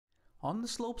On the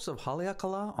slopes of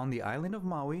Haleakala on the island of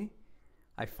Maui,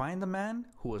 I find the man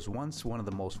who was once one of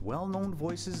the most well-known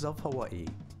voices of Hawaii.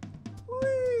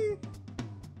 Whee!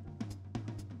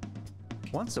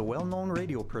 Once a well-known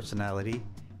radio personality,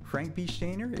 Frank B.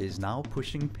 Shaner is now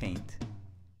pushing paint.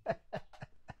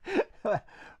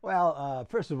 Well,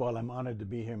 first of all, I'm honored to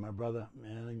be here, my brother.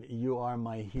 Man, you are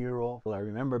my hero. I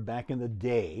remember back in the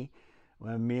day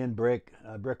when me and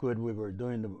Brickwood, we were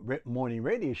doing the morning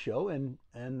radio show, and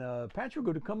Patrick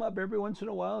would come up every once in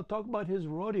a while and talk about his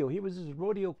rodeo. He was his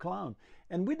rodeo clown,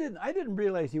 and I didn't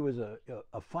realize he was a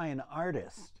fine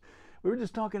artist. We were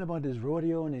just talking about his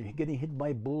rodeo and getting hit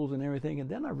by bulls and everything, and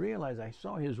then I realized I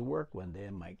saw his work one day,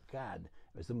 and my God,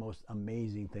 it was the most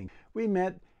amazing thing. We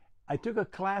met. I took a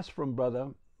class from brother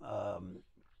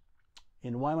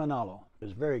in Waimanalo. It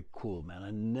was very cool, man.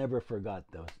 I never forgot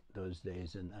those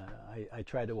days, and I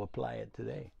try to apply it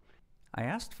today. I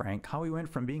asked Frank how he went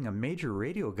from being a major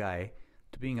radio guy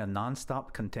to being a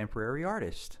non-stop contemporary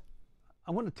artist.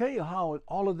 I want to tell you how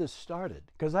all of this started,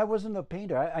 because I wasn't a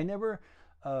painter. I never,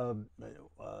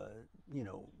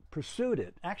 pursued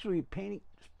it. Actually, painting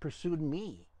pursued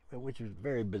me, which was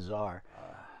very bizarre.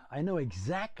 I know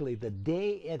exactly the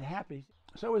day it happened.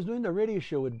 So I was doing the radio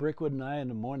show with Brickwood and I in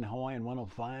the morning, Hawaiian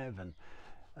 105, and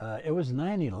it was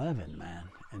 9/11, man.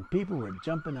 And people were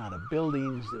jumping out of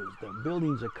buildings. The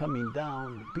buildings are coming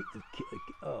down.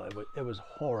 It was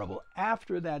horrible.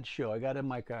 After that show, I got in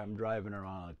my car. I'm driving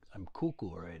around. I'm cuckoo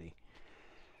already.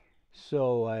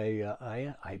 So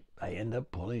I end up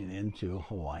pulling into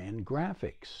Hawaiian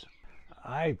graphics.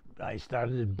 I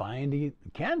started buying the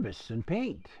canvas and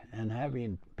paint and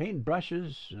having paint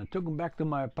brushes, and I took them back to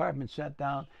my apartment, sat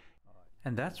down.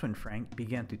 And that's when Frank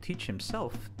began to teach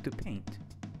himself to paint.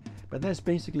 But that's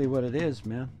basically what it is,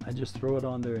 man. I just throw it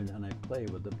on there and I play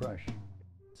with the brush.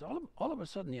 So all of a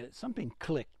sudden, something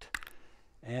clicked,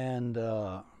 and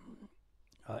I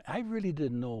really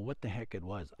didn't know what the heck it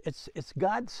was. It's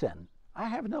God sent. I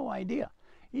have no idea.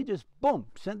 He just, boom,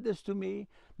 sent this to me.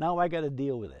 Now I got to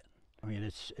deal with it. I mean,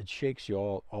 it shakes you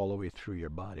all the way through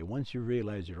your body. Once you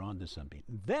realize you're onto something,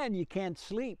 then you can't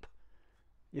sleep.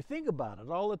 You think about it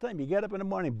all the time. You get up in the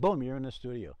morning, boom, you're in the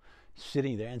studio,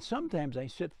 sitting there. And sometimes I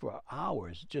sit for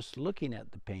hours just looking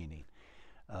at the painting.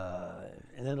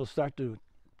 And then it'll start to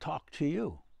talk to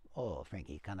you. Oh,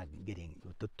 Frankie, kind of getting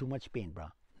too much paint,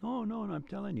 bro. No, I'm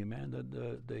telling you, man,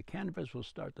 the canvas will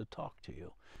start to talk to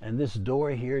you. And this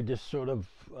door here just sort of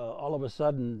all of a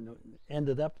sudden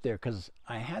ended up there, because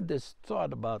I had this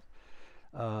thought about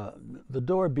the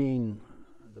door being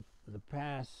the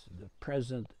past, the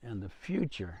present, and the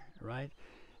future, right?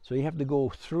 So you have to go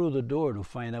through the door to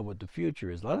find out what the future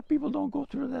is. A lot of people don't go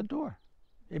through that door.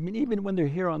 I mean, even when they're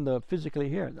here physically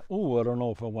here, oh, I don't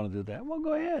know if I want to do that. Well,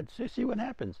 go ahead, see what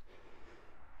happens.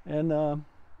 And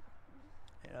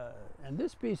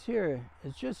this piece here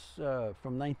is just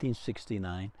from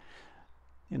 1969,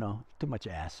 too much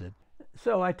acid.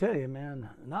 So I tell you, man,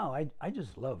 now I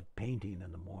just love painting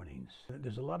in the mornings.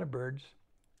 There's a lot of birds.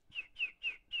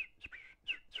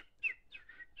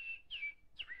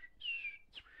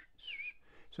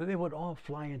 So they would all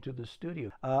fly into the studio.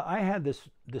 I had this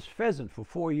pheasant for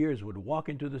 4 years would walk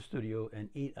into the studio and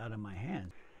eat out of my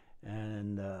hand.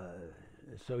 And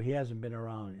so he hasn't been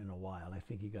around in a while. I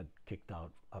think he got kicked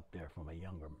out up there from a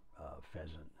younger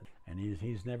pheasant. And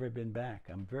he's never been back.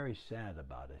 I'm very sad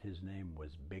about it. His name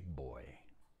was Big Boy.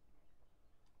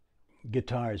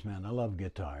 Guitars, man. I love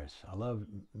guitars. I love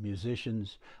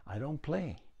musicians. I don't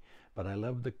play, but I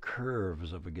love the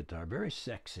curves of a guitar. Very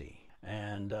sexy.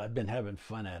 And I've been having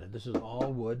fun at it. This is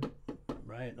all wood,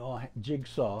 right? All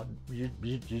jigsaw.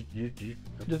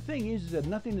 The thing is that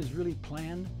nothing is really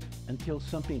planned until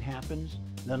something happens.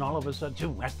 Then all of a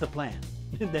sudden, that's the plan.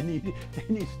 then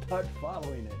you start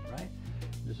following it, right?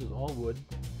 This is all wood,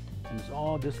 and it's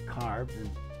all just carved and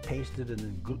pasted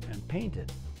and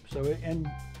painted. So and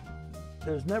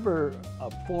there's never a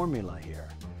formula here.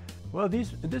 Well,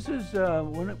 this is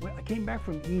when I came back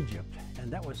from Egypt,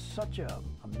 and that was such an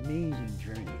amazing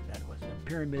journey. That was the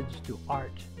pyramids to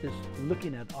art, just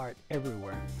looking at art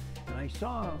everywhere. And I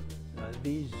saw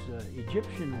these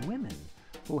Egyptian women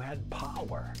who had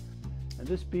power. And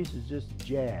this piece is just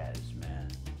jazz, man.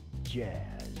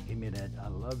 Jazz. Give me that. I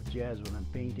love jazz when I'm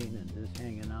painting and just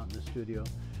hanging out in the studio.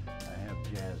 I have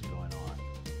jazz going on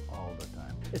all the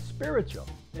time. It's spiritual.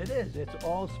 It is. It's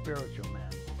all spiritual,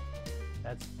 man.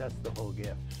 That's the whole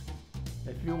gift.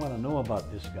 If you want to know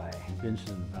about this guy,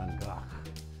 Vincent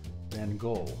Van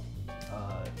Gogh,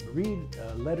 read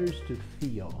Letters to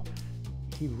Theo.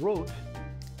 He wrote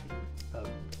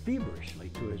feverishly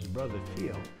to his brother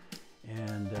Theo,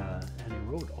 and he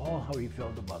wrote all how he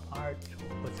felt about art,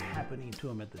 what's happening happening to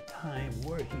him at the time,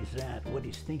 where he's at, what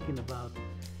he's thinking about,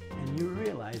 and you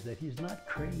realize that he's not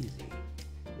crazy.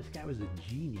 This guy was a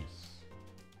genius.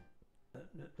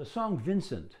 The song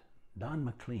Vincent, Don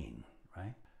McLean,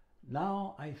 right?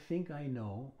 Now I think I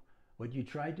know what you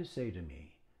tried to say to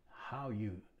me, how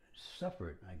you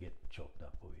suffered, I get choked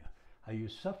up over you, how you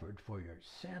suffered for your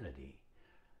sanity,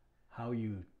 how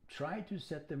you tried to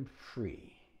set them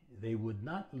free. They would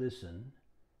not listen.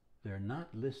 They're not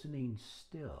listening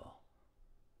still.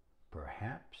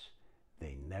 Perhaps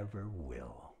they never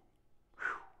will.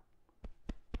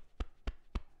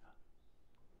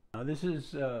 Now this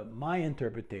is my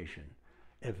interpretation.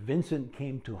 If Vincent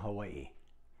came to Hawaii,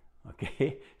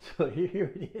 okay, so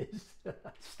here it is.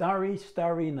 Starry,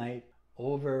 starry night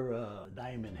over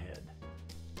Diamond Head.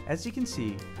 As you can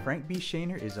see, Frank B.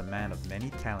 Shaner is a man of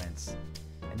many talents,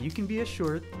 and you can be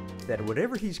assured that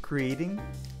whatever he's creating,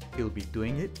 he'll be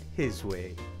doing it his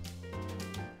way.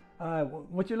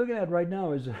 What you're looking at right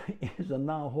now is a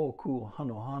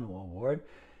Honu Award,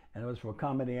 and it was for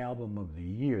Comedy Album of the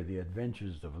Year, The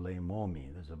Adventures of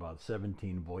Leimomi. There's about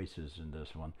 17 voices in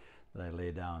this one that I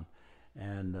lay down,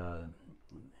 and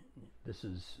this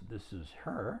is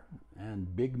her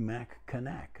and Big Mac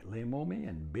Kanak, Leimomi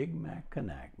and Big Mac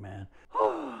Kanak, man.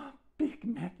 Oh, Big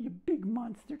Mac, you big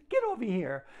monster, get over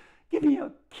here, give me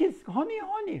a kiss, honey,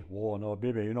 honey. Whoa, no,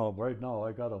 baby, you know, right now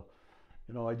I gotta,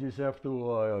 you know, I just have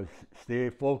to stay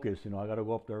focused. You know, I gotta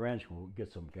go up the ranch and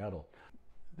get some cattle.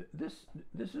 This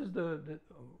is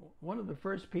one of the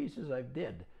first pieces I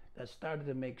did that started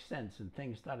to make sense and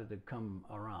things started to come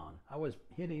around. I was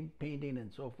hitting, painting,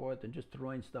 and so forth, and just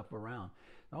throwing stuff around.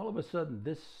 And all of a sudden,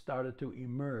 this started to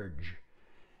emerge.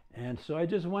 And so I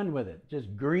just went with it.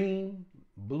 Just green,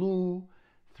 blue,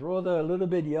 throw the little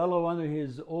bit yellow under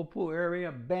his opu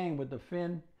area, bang, with the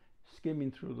fin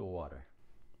skimming through the water.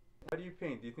 How do you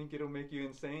paint? Do you think it'll make you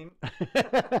insane?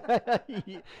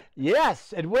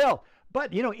 Yes, it will.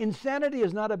 But, you know, insanity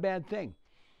is not a bad thing.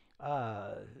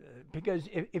 Because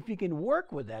if you can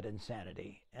work with that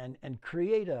insanity and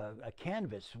create a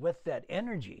canvas with that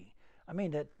energy, I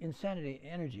mean, that insanity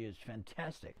energy is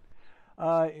fantastic.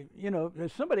 You know,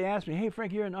 if somebody asked me, hey,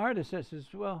 Frank, you're an artist. I says,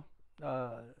 well,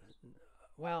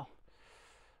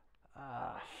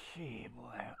 gee,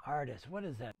 boy, artist, what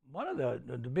is that? One of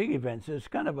the big events is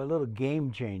kind of a little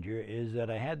game changer is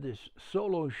that I had this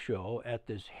solo show at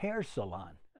this hair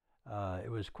salon.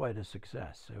 It was quite a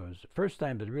success. It was the first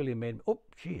time that really made, oh,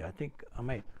 gee, I think I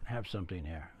might have something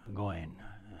here going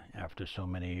after so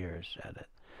many years at it.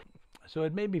 So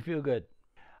it made me feel good.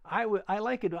 I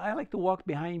like it. I like to walk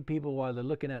behind people while they're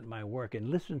looking at my work and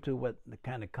listen to what the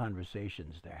kind of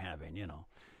conversations they're having, you know.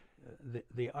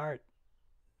 The art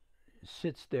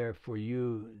sits there for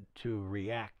you to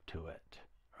react to it,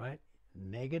 right?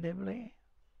 Negatively,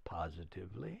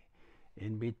 positively,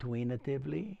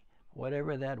 in-betweenatively,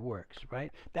 whatever that works,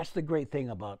 right? That's the great thing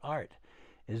about art,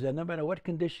 is that no matter what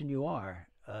condition you are,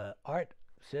 art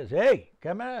says, hey,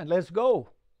 come on, let's go.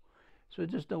 So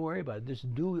just don't worry about it.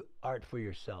 Just do art for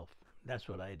yourself. That's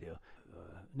what I do.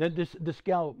 Then this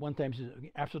gal one time,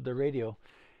 after the radio,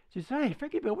 she said, hey,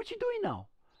 Frankie, what you doing now?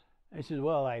 I said,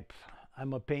 well,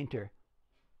 I'm a painter.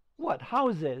 What,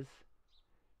 houses?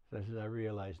 So I said, I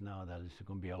realize now that it's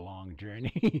going to be a long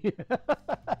journey.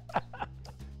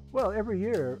 Well, every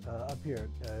year up here,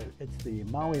 it's the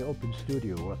Maui Open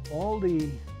Studio with all the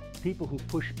people who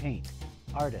push paint,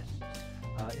 artists,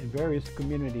 in various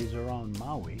communities around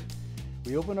Maui.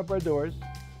 We open up our doors,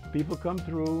 people come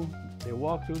through, they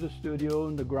walk through the studio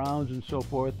and the grounds and so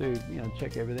forth, they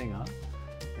check everything out.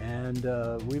 And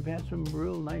we've had some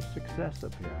real nice success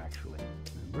up here, actually.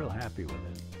 I'm real happy with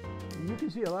it. You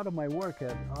can see a lot of my work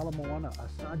at Ala Moana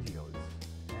Asagios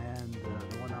and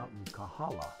the one out in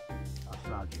Kahala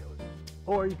Asagios.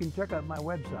 Or you can check out my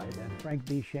website at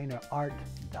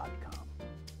frankbshanerart.com.